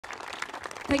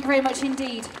Thank you very much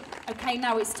indeed. Okay,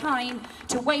 now it's time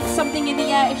to wave something in the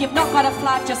air. If you've not got a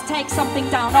flag, just take something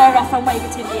down or off and wave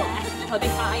it in the air. It'll be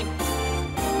fine.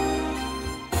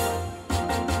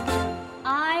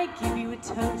 I give you a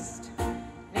toast,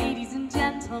 ladies and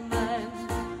gentlemen.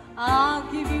 I'll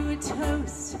give you a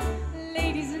toast,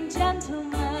 ladies and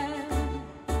gentlemen.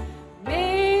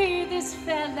 May this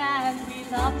fair land we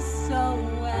love so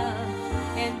well,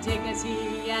 in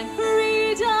dignity and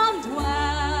freedom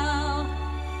dwell.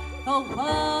 The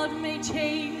world may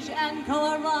change and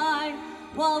go awry,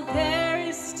 while there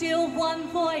is still one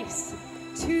voice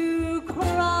to cry.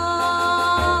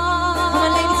 Come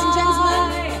on, ladies and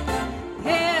gentlemen.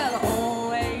 There'll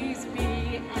always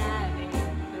be an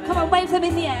England. Come on, wave them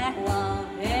in the air. While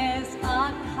there's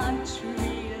a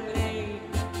country lane,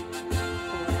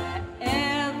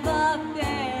 wherever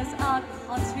there's a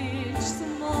cottage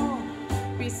small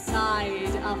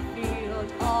beside a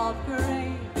field of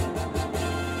grain,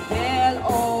 there'll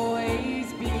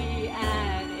always be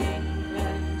an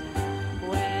England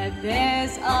where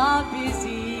there's a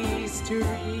busy street,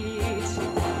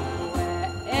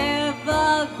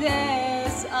 wherever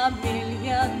there's a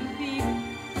million feet,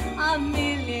 a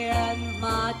million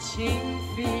marching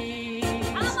feet.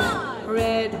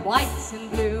 Red, white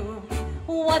and blue,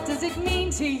 what does it mean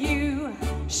to you?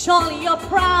 Surely you're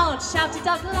proud, shout it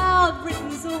out loud,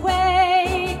 Britain's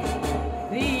awake.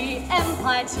 The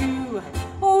Empire too,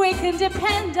 we can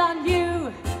depend on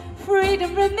you.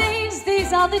 Freedom remains,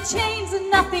 these are the chains and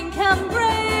nothing can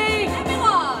break.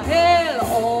 Everyone! There'll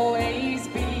always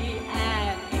be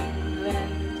an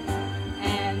England,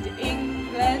 and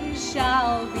England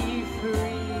shall be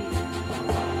free.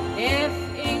 If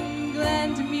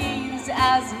England means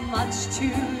as much to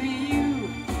you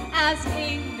as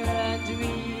England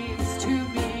means to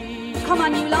me. Come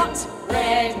on, you lot.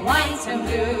 Red, white and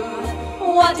blue,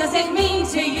 what does it mean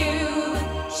to you?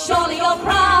 Surely you're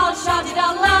proud, shout it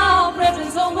out loud,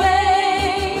 Britain's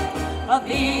awake. Of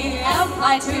the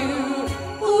Empire too,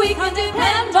 we can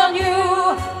depend on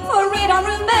you. Freedom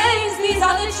remains, these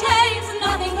are the chains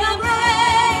nothing can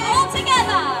break. All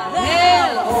together!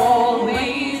 There'll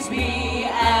always be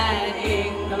an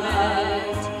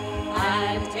England,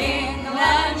 and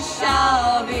England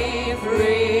shall be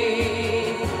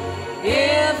free.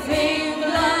 If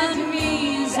England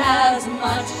means as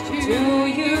much to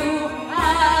you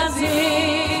as England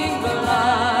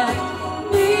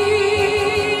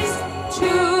means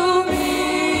to me.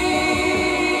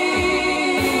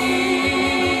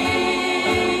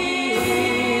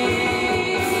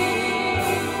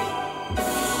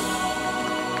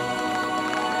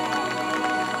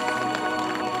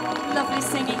 Lovely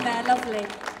singing there, lovely.